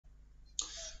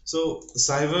So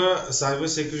cyber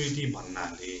security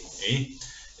भन्नाले है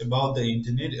about the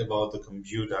internet, about the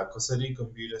computer, कसरी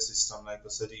computer system लाई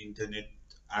कसरी internet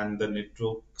and the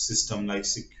network system लाई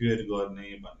secure गर्ने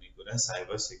भन्ने कुरा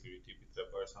cyber security भित्र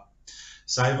पर्छ.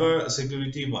 Cyber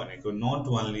security भनेको not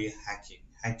only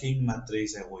hacking मात्रै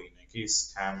चाहिँ होइन कि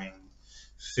scamming,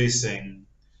 phishing,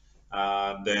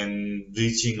 then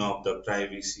breaching of the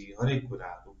privacy हरेक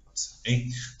कुराहरु पर्छ है.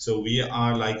 So we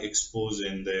are like exposed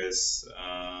in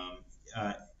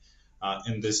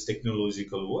this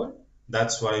technological world.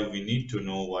 That's why we need to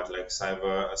know what like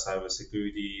cyber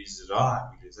security is र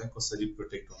हामीले चाहिँ कसरी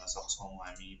protect हुन सक्छौं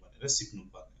हामी भनेर सिक्नु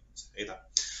पर्ने हुन्छ है त.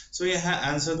 So यहाँ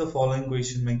answer the following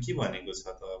question मा के भनेको छ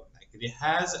त भन्दाखेरि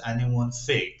has anyone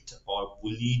faked or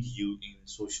bullied you in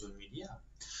social media?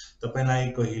 तपाईलाई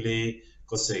कहिले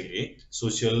कसैले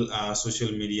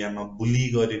सोशल मिडियामा बुली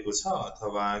गरेको छ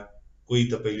अथवा कोही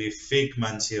तपाईले फेक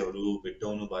मान्छेहरु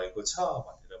भेट्टाउनु भएको छ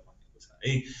भनेर भनेको छ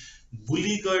है.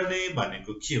 बुली गर्ने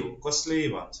भनेको के हो, कसले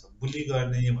भन्छ बुली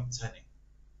गर्ने भन्छ नि.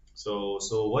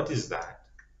 So what is that?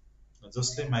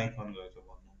 जसले माइक अन गरेर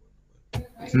भन्नु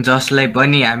पर्यो. जसलाई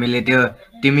पनि हामीले त्यो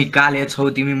तिमी काले छौ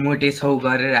तिमी मोटे छौ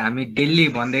गरेर हामी डेली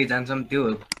भन्दै जान्छौं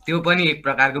त्यो पनि एक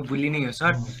प्रकारको बुली नै हो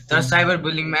सर. तर साइबर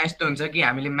बुलिङमा यस्तो हुन्छ कि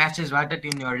हामीले मेसेजबाट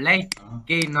तिनीहरुलाई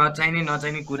केही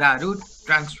नचाहिने कुराहरु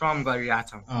ट्रान्सफर्म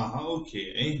गरिराछौं. ओके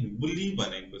है. बुली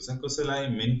भनेको चाहिँ कसैलाई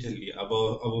मेन्टली अब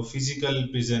फिजिकल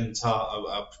प्रेजेन्ट छ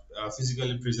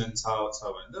फिजिकली प्रेजेन्ट छ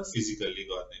भने त फिजिकली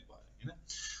गर्ने भयो हैन.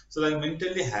 सो लाइक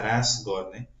मेन्टली हरास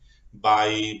गर्ने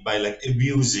by like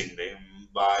abusing them,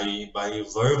 by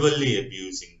verbally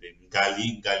abusing them,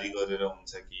 गाली गरेर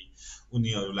हुन्छ कि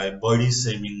उनीहरुलाई बडी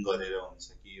शेमिङ गरेर हुन्छ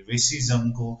कि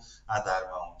रेसिज्म को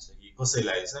आधारमा हुन्छ कि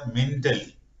कसैलाई चाहिँ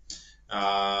मेन्टली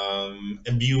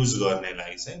अब्युज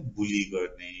गर्नेलाई चाहिँ बुली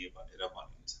गर्ने भनेर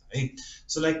भनिन्छ है.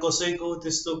 सो लाइक कसैको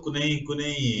त्यस्तो कुनै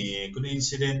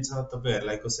इन्सिडेन्ट छ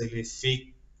तपाईहरुलाई कसैले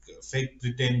फेक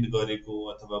प्रिटेन्ड गरेको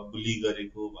अथवा बुली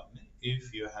गरेको भन्ने?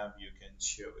 If you have, you can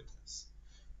share with us.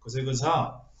 कसैको छ?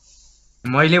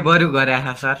 मैले बरु गरे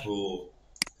छ सर. हो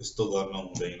त्यस्तो गर्न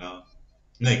हुँदैन.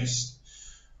 Next,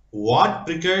 what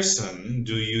precaution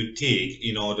do you take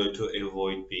in order to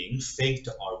avoid being faked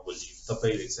or bullied?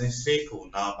 तपाईले चाहिँ फेक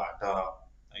हुनबाट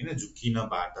हैन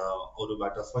झुकिनबाट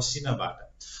अरूबाट फसिनबाट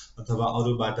अथवा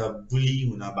अरूबाट बुली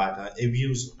हुनबाट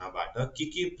एब्युज हुनबाट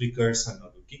के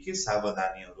प्रिकर्सनहरु के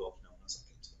सावधानीहरु अपनाउन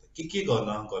सकिन्छ त? के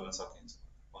गर्न सकिन्छ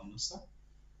भन्नुस् त?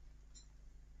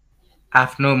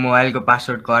 आफ्नो मोबाइलको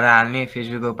पासवर्ड कडा हाल्ने,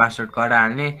 फेसबुकको पासवर्ड कडा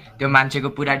हाल्ने, त्यो मान्छेको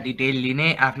पुरा डिटेल लिने,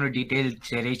 आफ्नो डिटेल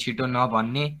धेरै छिटो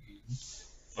नभन्ने.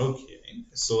 ओके.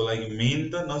 सो लाइक मेन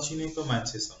त नचिनेको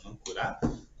मान्छेसँग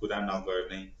कुरा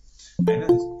नगर्ने हैन.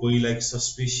 कोही लाइक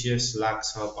सस्पिशियस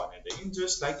लाग्छ भनेदेखि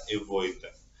जस्ट लाइक एभोइड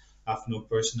देम. आफ्नो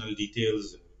पर्सनल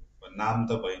डिटेल्स नाम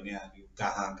त भइ नै हाल्यो,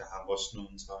 कहाँ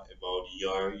बस्नुहुन्छ, about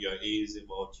your as,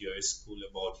 about your school,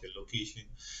 about your location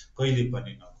कहिले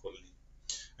पनि नखोल्ने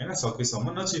हैन. सकेसम्म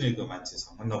नचिनेको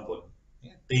मान्छेसँग नबोल्ने.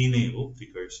 त्यही नै हो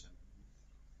precaution.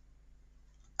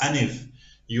 And if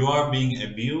you are being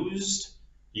abused,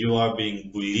 you are being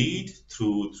bullied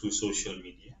through social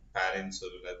media, parents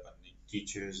हरुलाई भन्ने,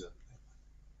 teachers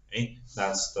हरुलाई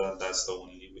भन्ने, that's the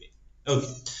only way.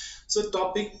 Okay. So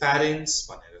topic parents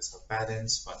भनेर छ.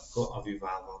 parents भनेको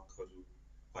अभिभावकहरु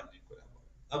भन्ने कुरा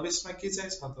भयो. अब यसमा के चाहिँ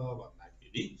छ त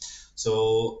भन्दाखेरि सो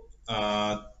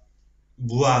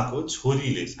बुवाको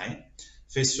छोरीले चाहिँ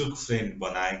फेसबुक फ्रेन्ड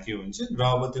बनाएकी हुन्छ र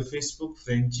अब त्यो फेसबुक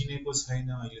फ्रेन्ड चिनेको छैन,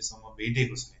 अहिलेसम्म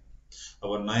भेटेको छैन.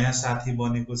 अब नयाँ साथी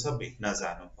बनेको छ, भेट्न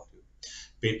जानु पर्यो.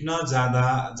 भेट्न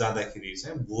जाँदाखेरि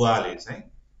चाहिँ बुवाले चाहिँ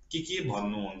के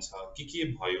भन्नुहुन्छ, के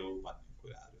भयो भन्ने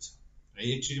कुराहरु छ.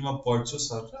 एक्चुअली म पढ्छु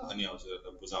सर र अनि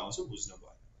हजुरहरुलाई बुझाउँछु, बुझ्नु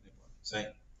भएन भने भन्नुस् है.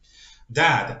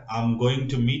 Dad, I'm going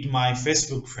to meet my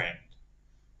Facebook friend.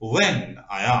 When?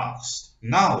 I asked.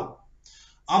 Now.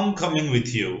 I'm coming with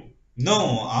you. No,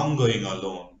 I'm going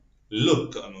alone.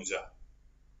 Look, Anuja.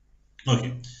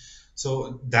 Okay.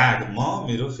 So, Dad, म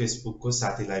मेरो फेसबुक को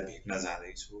साथीलाई भेट्न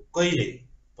जाँदै छु. कहिले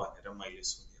भनेर मैले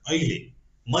सोधे. अहिले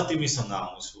म तिमीसँग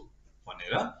आउँछु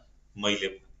भनेर मैले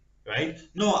भने. Right?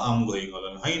 No, I'm going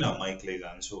alone. हैन, म एक्लै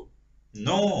जान्छु.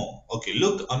 No. Okay,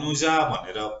 look, Anuja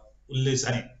भनेर उले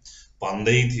चाहिँ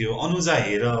भन्दै थियो. अनुजा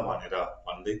हेर भनेर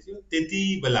भन्दै थियो. त्यति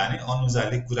बेला नै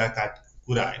अनुजाले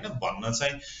कुरा हैन भन्न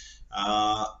चाहिँ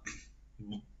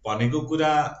भनेको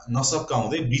कुरा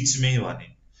नसकाउँदै बीचमै भने.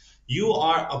 You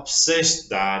are obsessed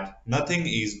that nothing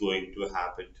is going to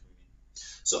happen to me.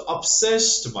 So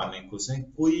obsessed भनेको चाहिँ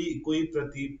कोही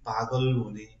प्रति पागल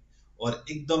हुने और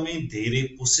एकदमै धेरै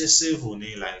पोसेसिभ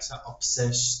हुनेलाई चाहिँ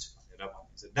obsessed भनेर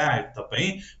भनिन्छ. ड्याड तपाई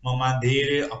ममा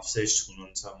धेरै obsessed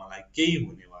हुनुहुन्छ, मलाई केही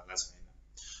हुनेवाला छैन.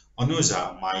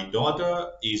 Anuja, my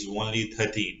daughter is only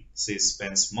 13. She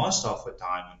spends most of her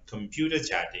time on computer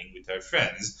chatting with her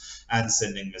friends and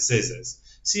sending messages.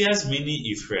 She has many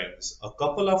e-friends. A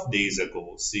couple of days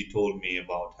ago, she told me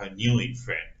about her new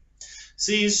e-friend.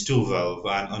 She is 12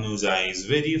 and Anuja is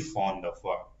very fond of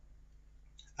her.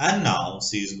 And now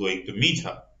she is going to meet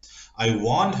her. I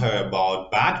warned her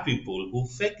about bad people who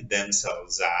fake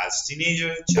themselves as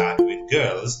teenagers, chat with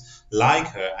girls like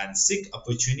her, and seek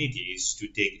opportunities to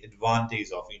take advantage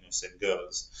of innocent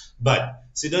girls. But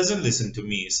she doesn't listen to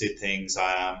me. She thinks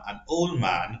I am an old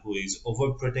man who is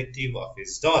overprotective of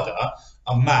his daughter,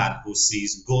 a man who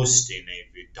sees ghosts in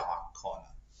every dark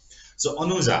corner. So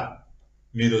Anuja,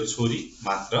 मेरो छोरी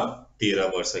मात्र 13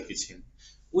 वर्षकी छिन्।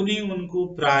 उनी उनको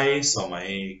प्राय समय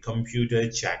computer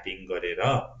chatting गरेर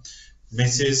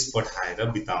मेसेज पठाएर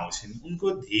बिताउँछिन्।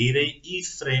 उनको धेरै ई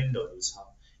फ्रेन्डहरू छ।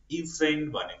 ई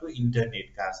फ्रेन्ड भनेको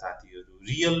इन्टरनेटका साथीहरू,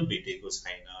 रियल भेटेको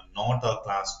छैन, not a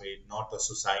classmate, not a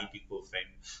सोसाइटीको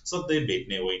friend, सधैँ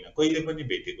भेट्ने होइन, कहिले पनि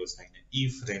भेटेको छैन, ई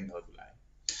फ्रेन्डहरूलाई।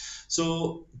 सो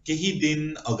केही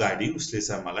दिन अगाडि उसले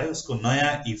चाहिँ मलाई उसको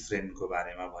नयाँ ई फ्रेन्डको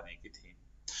बारेमा भनेकी थिइन्।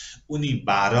 उनी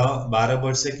 12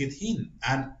 वर्षकी थिइन्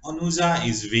and Anuja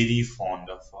is very fund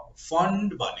of her.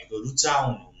 Fund भनेको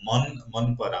रुचाउनु,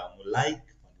 मन पराउनु, लाइक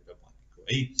भनेर भनेको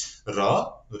है।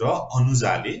 र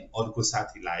अनुजाले अर्को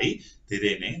साथीलाई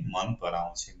धेरै नै मन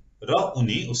पराउँछिन् र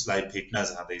उनी उसलाई भेट्न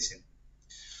जाँदैछिन्।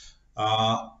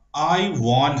 I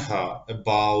warn her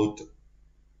about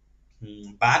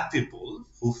bad people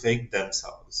who fake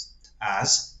themselves as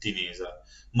teenager.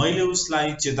 मैले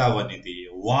उसलाई चेतावनी दिए,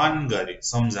 वार्न गरे,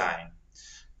 सम्झाएँ।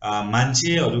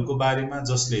 मान्छेहरूको बारेमा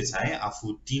जसले चाहिँ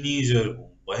आफू टिनेजर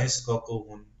हुन्, वयस्कको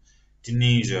हुन्,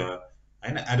 टिनेजर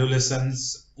हैन, एडोलेसेन्स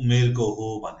उमेरको हो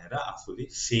भनेर आफूले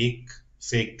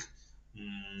फेक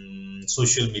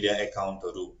सोशल मिडिया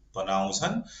एकाउन्टहरू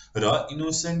बनाउँछन् र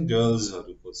इनोसेन्ट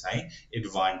गर्ल्सहरूको चाहिँ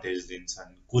एडभान्टेज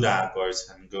दिन्छन्, कुरा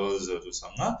गर्छन्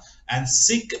गर्ल्सहरूसँग एन्ड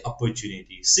सिक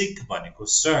अपर्च्युनिटी। सिक भनेको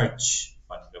सर्च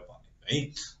भनेर भनेको है।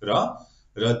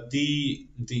 र ती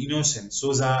इनोसेन्ट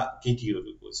सोझा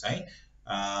केटीहरूको चाहिँ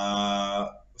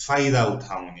फाइदा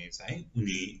उठाउने चाहिँ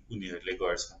उनीहरूले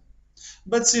गर्छन्।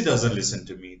 But C doesn't listen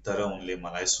to me, तर उनले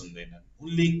मलाई सुन्दैनन्।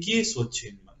 उनले के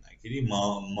सोच्छिन् भन्दाखेरि म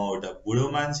एउटा बुढो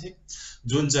मान्छे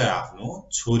जुन चाहिँ आफ्नो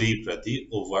छोरीप्रति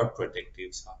ओभर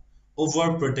प्रोटेक्टिभ छ।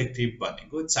 ओभर प्रोटेक्टिभ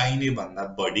भनेको चाहिने भन्दा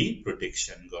बढी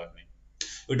प्रोटेक्सन गर्ने।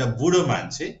 एउटा बुढो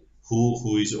मान्छे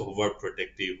who is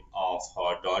overprotective of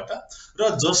her daughter र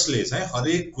जसले चाहिँ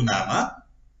हरेक कुनामा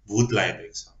भूतलाई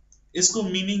देख्छ। यसको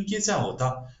मिनिङ के चाहिँ हो त?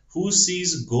 who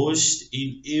sees ghost in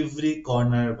every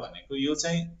corner भनेको यो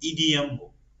चाहिँ इडियम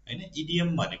हो हैन।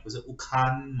 इडियम भनेको चाहिँ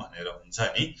उखान भनेर हुन्छ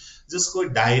नि, जसको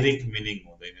डाइरेक्ट मिनिङ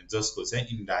हुँदैन, जसको चाहिँ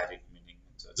इन्डाइरेक्ट मिनिङ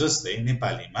हुन्छ। जस्तै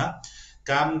नेपालीमा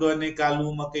काम गर्ने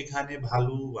कालु मकै खाने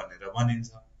भालु भनेर भनिन्छ।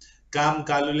 काम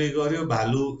कालुले गर्यो,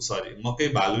 मकै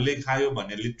भालुले खायो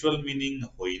भन्ने लिटरल मिनिङ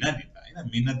होइन नि त हैन।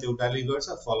 मेहनत एउटाले गर्छ,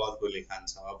 फल अर्कोले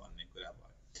खान्छ भन्ने कुरा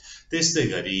भयो। त्यस्तै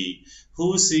गरी who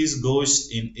sees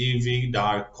ghost in every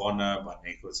dark corner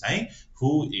भनेको चाहिँ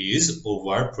who is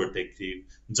over protective,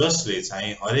 जसले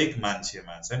चाहिँ हरेक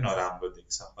मान्छेमा चाहिँ नराम्रो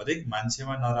देख्छ। हरेक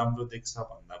मान्छेमा नराम्रो देख्छ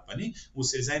भन्दा पनि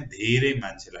उसले चाहिँ धेरै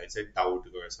मान्छेलाई चाहिँ डाउट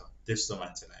गर्छ। त्यस्तो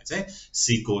मान्छेलाई चाहिँ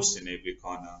see ghost in every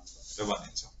corner भनेर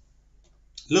भनिन्छ।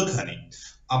 Look, honey,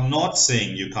 I'm not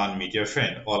saying you can't meet your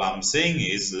friend. All I'm saying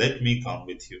is let me come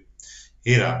with you.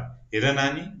 हेर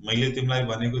नानी, मैले तिमीलाई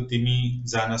भनेको तिमी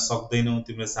जान सक्दैनौ,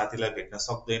 तिम्रो साथीलाई भेट्न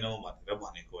सक्दैनौ भनेर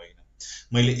भनेको होइन।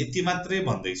 मैले यति मात्रै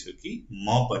भन्दैछु कि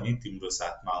म पनि तिम्रो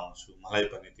साथमा आउँछु, मलाई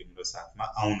पनि तिम्रो साथमा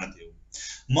आउन देऊ।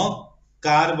 म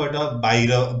कारबाट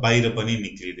बाहिर पनि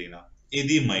निक्लिदैन।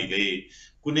 यदि मैले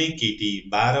कुनै केटी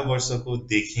 12 वर्षको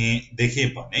देखे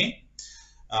भने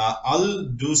I'll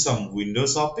do some window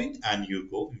shopping and you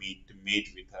go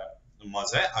meet with her. म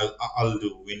चाहिँ I'll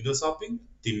do window shopping,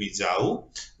 तिमी जाऊ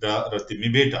र तिमी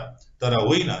भेट। तर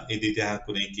होइन, यदि त्यहाँ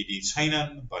कुनै केटी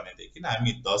छैनन् भनेदेखि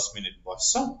हामी 10 मिनेट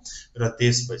बस्छौं र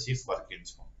त्यसपछि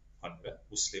फर्किन्छौं भनेर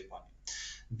उसले भने।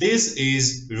 This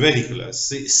is ridiculous.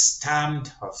 She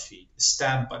stamped her feet.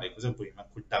 Stamp भनेको चाहिँ भुइँमा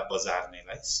खुट्टा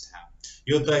बजार्नेलाई stamp।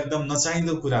 यो त एकदम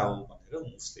नचाहिँदो कुरा हो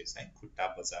भनेर उसले चाहिँ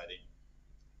खुट्टा बजारे।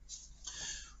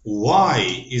 Why?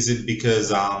 Is it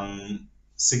because I'm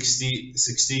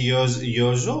 60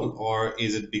 years old, or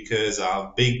is it because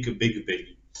I'm big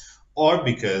belly, or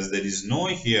because there is no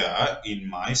hair in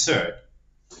my shirt?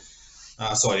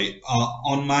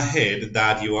 On my head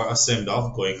that you are ashamed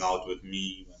of going out with me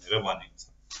भनेर भनिन्छ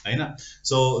हैन।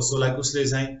 So like उसले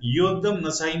चाहिँ यो एकदम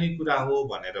नचाहिने कुरा हो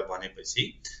भनेर भनेपछि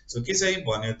सो के चाहिँ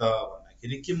भन्यो त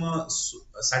भन्दाखेरि कि म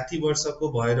 60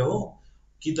 वर्षको भएर हो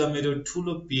कि त मेरो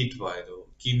ठुलो पेट भएर हो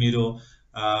कि मेरो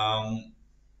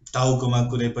टाउकोमा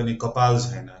कुनै पनि कपाल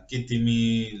छैन कि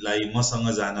तिमीलाई मसँग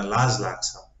जान लाज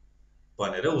लाग्छ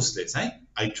भनेर उसले चाहिँ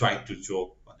आई ट्राई टु जोक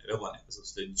भनेर भनेको छ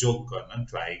उसले जोक गर्न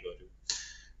ट्राई गर्यो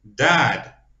dad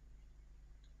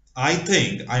I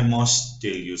think I must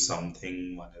tell you something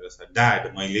भनेर छ ड्याड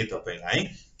मैले तपाईलाई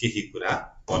केही कुरा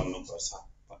भन्नुपर्छ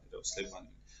भनेर उसले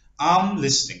भन्यो I'm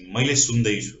listening मैले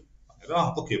सुन्दै छु भनेर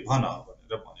ओके भन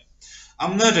भनेर भन्यो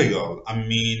I'm not a girl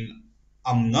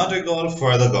I'm not a girl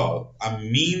for the girl I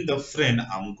mean the friend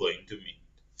I'm going to meet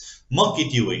म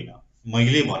केटी होइन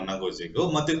मैले भन्न खोजेको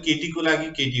म त्यो केटीको लागि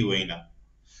केटी होइन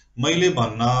मैले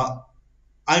भन्न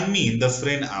I mean the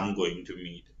friend I'm going to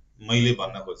meet मैले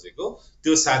भन्न खोजेको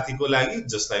त्यो साथीको लागि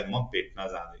जसलाई म भेट्न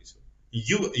जाँदै छु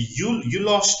you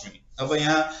lost me अब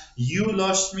यहाँ you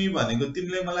lost me भनेको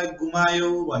तिमीले मलाई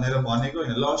गुमायौ भनेर भनेको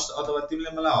हैन lost अथवा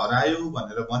तिमीले मलाई हरायौ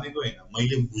भनेर भनेको हैन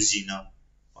मैले बुझिन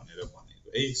भनेर भनेको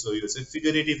है सो यो चाहिँ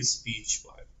फिगरेटिभ स्पीच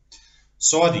भयो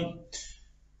सरी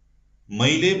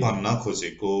मैले भन्न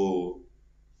खोजेको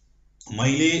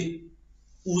मैले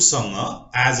उसँग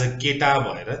एज अ केटा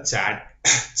भएर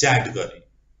च्याट गरे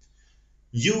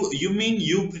You mean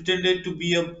you pretended to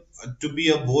be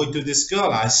a boy to this girl?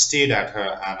 I stayed at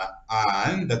her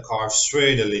and the car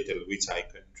swayed a little, which I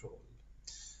controlled.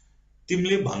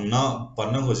 तिमीले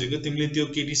भन्न खोजेको तिमीले त्यो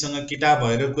केटीसँग केटा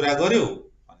भएर कुरा गर्यौ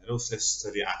भनेर उसले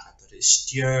यसरी आँखा तरे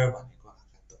स्टियर भनेको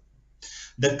आँखा तरे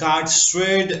The car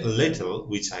swayed a little,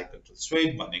 which I controlled.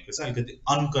 Swayed भनेको चाहिँ अलिकति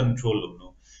अनकन्ट्रोल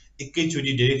हुनु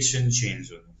एकैचोटी डाइरेक्सन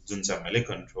चेन्ज हुनु जुन चाहिँ मैले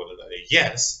कन्ट्रोल गरे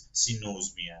Yes, she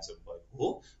knows me as a boy. हो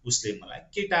उसले मलाई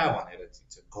केटा भनेर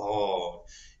चिन्छ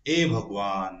गॉड ए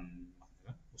भगवान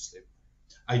भनेर उसले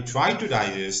I try to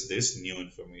digest this new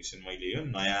information मैले यो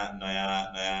नयाँ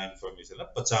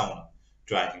इन्फर्मेसनलाई पचाउन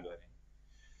ट्राई गरे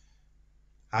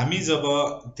हामी जब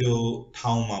त्यो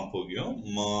ठाउँमा पुग्यौं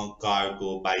म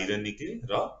कारको बाहिर निक्ले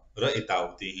र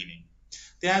यताउति हिँडे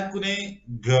त्यहाँ कुनै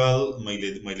गर्ल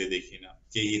मैले देखिन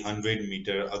केही 100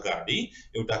 मिटर अगाडि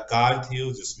एउटा कार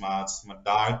थियो जसमा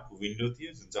डार्क विन्डो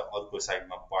थियो जुन चाहिँ अर्को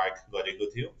साइडमा पार्क गरेको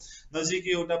थियो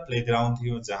नजिकै एउटा प्लेग्राउन्ड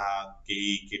थियो जहाँ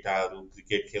केही केटाहरू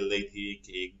क्रिकेट खेल्दै थिए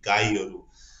केही गाईहरू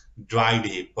ड्राइड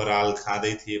पराल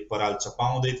खाँदै थिए पराल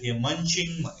चपाउँदै थिए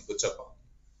मन्चिङ भनेको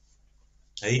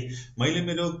चपाउनु है मैले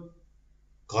मेरो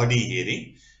घडी हेरे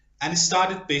and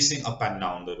started pacing up and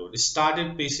down the road started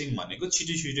pacing भनेको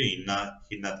छिटो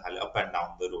हिँड्न थाले up and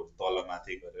down the road तल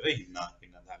माथि गरेर हिँड्न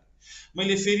थाले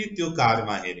मैले फेरि त्यो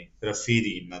कारमा हेरे र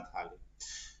फेरि हिँड्न थाले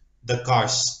the car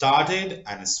started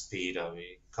and sped away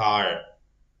car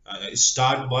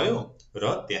start भयो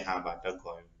र त्यहाँबाट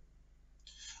गयो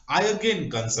I again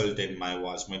consulted my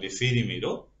watch मैले फेरि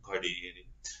मेरो घडी हेरे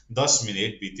 10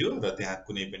 मिनेट बित्यो र त्यहाँ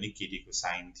कुनै पनि केटीको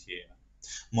साइन थिएन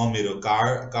म मेरो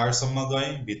कारसम्म गए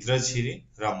भित्र छिरे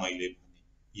र मैले भने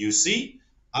You see,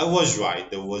 I was right.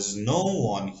 There was no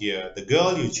one here. The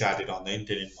girl you chatted on the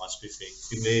internet must be fake.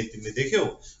 तिमीले देख्यौ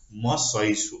म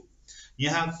सही छु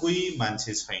यहाँ कोही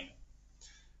मान्छे छैन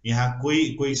यहाँ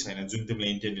कोही छैन जुन तिमीले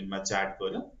इन्टरनेटमा च्याट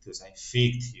गर्यौ त्यो चाहिँ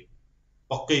फेक थियो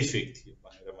पक्कै फेक थियो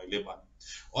भनेर मैले भने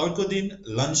अर्को दिन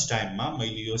लन्च टाइममा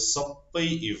मैले यो सबै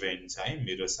इभेन्ट चाहिँ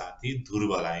मेरो साथी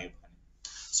ध्रुवलाई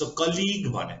So colleague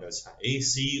भनेको छ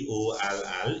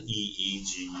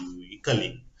COLLEEGUE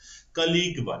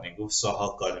colleague भनेको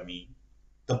सहकर्मी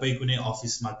तपाई कुनै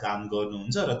अफिसमा काम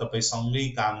गर्नुहुन्छ र तपाई सँगै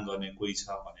काम गर्ने कोही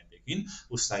छ भनेदेखि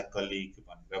उसलाई colleague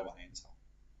भनेर भनिन्छ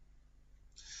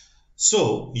So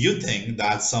you think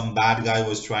that some bad guy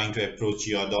was trying to approach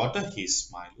your daughter he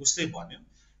smiled उसले भन्यो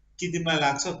के तिमीलाई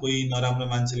लाग्छ कोही नराम्रो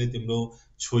मान्छेले तिम्रो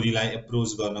छोरीलाई एप्रोच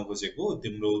गर्न खोजेको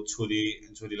तिम्रो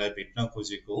छोरीलाई भेट्न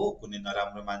खोजेको हो कुनै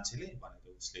नराम्रो मान्छेले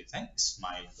भनेर उसले चाहिँ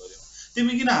स्माइल गर्यो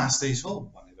तिमी किन हाँस्दै छौ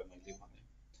भनेर मैले भने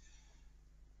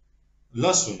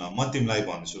ल सुन म तिमीलाई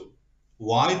भन्छु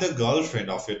why the girlfriend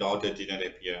of your daughter didn't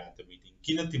appear at the meeting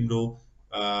किन तिम्रो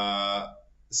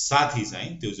साथी चाहिँ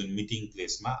त्यो जुन मिटिङ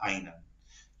प्लेसमा आइनन्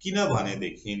किन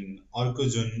भनेदेखि अर्को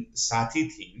जुन साथी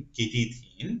थिइन् केटी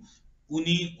थिइन्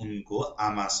उनी उनको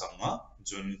आमासँग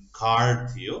जुन कार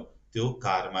थियो त्यो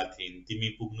कारमा थिइन् तिमी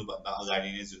पुग्नु भन्दा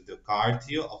अगाडि नै जुन त्यो कार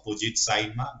थियो अपोजिट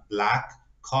साइडमा ब्ल्याक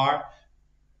कार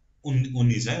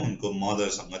उनी चाहिँ उनको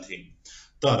मदरसँग थिइन्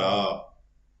तर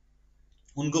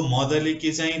उनको मदरले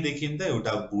के चाहिँ देखिन् त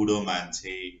एउटा बुढो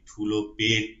मान्छे ठुलो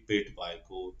पेट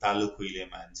भएको तालु खुइले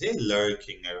मान्छे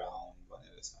लर्किङ अराउन्ड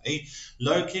भनेर छ है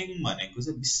लर्किङ भनेको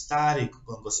चाहिँ बिस्तारै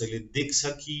कसैले देख्छ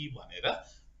कि भनेर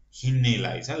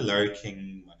हिँड्नेलाई चाहिँ लर्किङ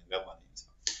भनेर भनिन्छ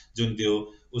जुन त्यो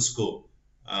उसको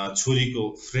छोरीको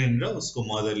फ्रेन्ड र उसको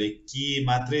मदरले के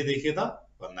मात्रै देखे त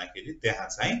भन्दाखेरि त्यहाँ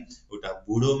चाहिँ एउटा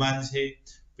बुढो मान्छे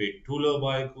पेट ठुलो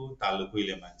भएको,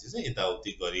 तालुखुइले मान्छे चाहिँ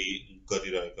यताउति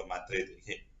गरिरहेको मात्रै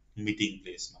देखे मिटिङ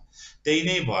प्लेसमा। त्यही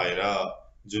नै भएर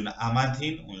जुन आमा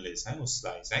थिइन् उनले चाहिँ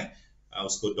उसलाई चाहिँ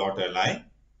उसको डटरलाई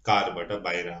कारबाट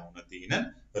बाहिर आउन दिएनन्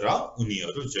र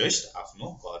उनीहरू जस्ट आफ्नो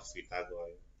घर फिर्ता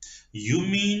गयो। You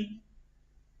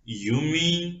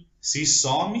mean she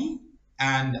saw me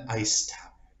and I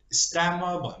stammered.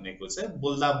 Stammer भनेको चाहिँ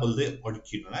बोल्दा बोल्दै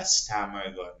अड्किनुलाई स्ट्यामर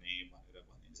गर्ने भनेर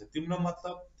भनिन्छ। तिम्रो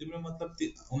मतलब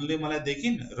उनले मलाई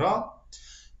देखिन् र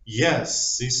yes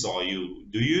she saw you.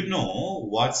 Do you know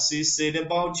what she said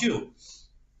about you?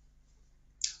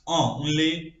 उनले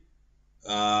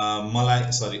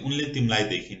तिमीलाई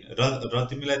देखिन् र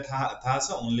तिमीलाई थाहा छ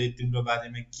उनले तिम्रो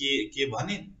बारेमा के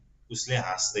भनिन्? उसले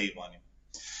हाँस्दै भन्यो,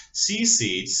 she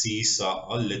said she saw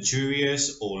a luxurious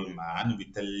old man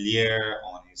with a leer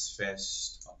on his face.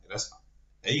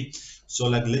 Hey, so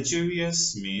like luxurious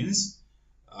means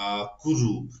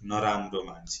कुरूप नराम्रो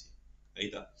मान्छे है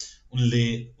त।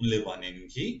 उनले भनिन्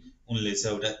कि उनले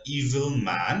चाहिँ एउटा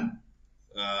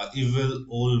evil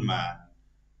old man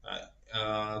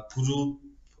कुरूप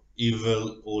evil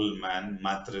old man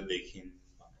मात्र देखिन्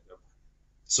भनेर।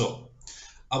 सो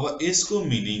अब यसको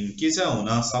मिनिङ के चाहिँ हुन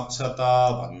सक्छ त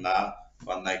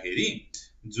भन्दाखेरि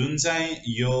जुन चाहिँ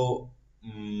यो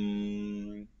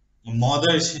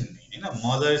मदर छिन् नि हैन,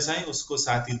 मदर चाहिँ उसको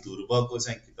साथी ध्रुवको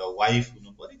चाहिँ कि त वाइफ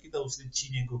हुनु पर्यो कि त उसले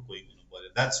चिनेको कोही हुनु पर्यो।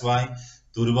 द्याट्स वाइ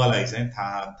ध्रुवलाई चाहिँ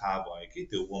थाहा भयो कि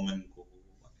त्यो वुमनको हो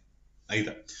भने है त।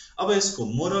 अब यसको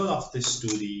मोरल अफ द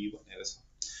स्टोरी भनेर छ।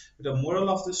 एउटा मोरल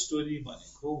अफ द स्टोरी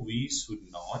भनेको we should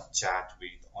not chat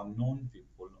with unknown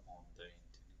people on the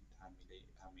internet.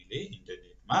 हामीले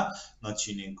इन्टरनेटमा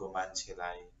नचिनेको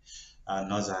मान्छेलाई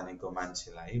नजानेको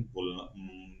मान्छेलाई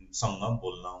सँग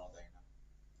बोल्न हुँदैन।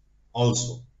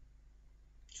 अल्सो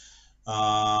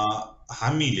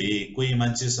हामीले कोही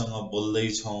मान्छेसँग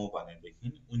बोल्दैछौँ भनेदेखि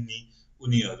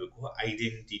उनीहरूको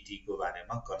आइडेन्टिटीको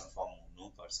बारेमा कन्फर्म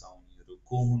हुनुपर्छ। उनीहरू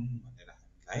को हुन् भनेर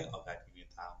हामीलाई अगाडि नै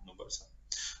थाहा हुनुपर्छ।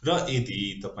 र यदि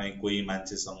तपाईँ कोही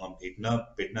मान्छेसँग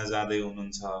भेट्न जाँदै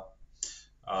हुनुहुन्छ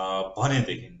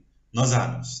भनेदेखि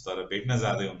नजानुस्, तर भेट्न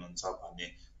जाँदै हुनुहुन्छ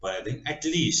भनेदेखि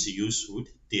at least you should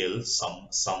tail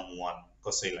someone,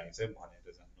 कसैलाई चाहिँ भनेर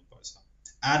जानुपर्छ।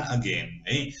 एन्ड अगेन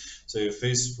है, सो यो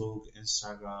Facebook,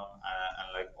 Instagram and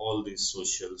like all this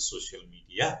social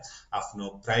media आफ्नो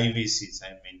प्राइभेसी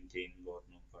चाहिँ मेन्टेन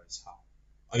गर्नुपर्छ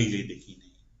अहिलेदेखि नै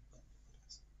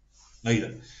है त।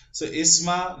 सो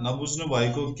यसमा नबुझ्नु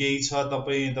भएको केही छ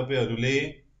तपाईहरुले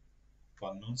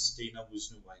भन्नुस्, केही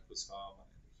नबुझ्नु भएको छ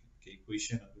भनेदेखि केही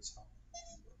क्वेशनहरु छ।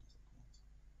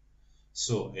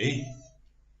 सो है,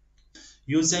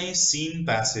 यो चाहिँ सीन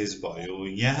प्यासेज भयो।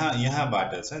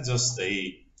 यहाँबाट चाहिँ जस्तै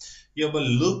यो अब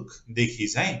लुक देखि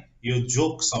चाहिँ यो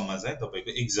जोक सम्म चाहिँ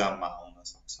तपाईको एक्जाममा आउन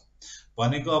सक्छ।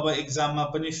 भनेको अब एक्जाममा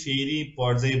पनि फेरि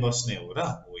पढ्दै बस्ने हो र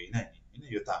होइन नि, हैन?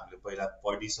 यो त हामीले पहिला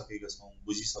पढिसकेको छौं,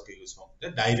 बुझिसकेको छौं।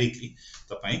 डाइरेक्टली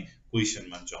तपाई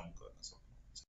क्वेशनमा जम्प गर्नु।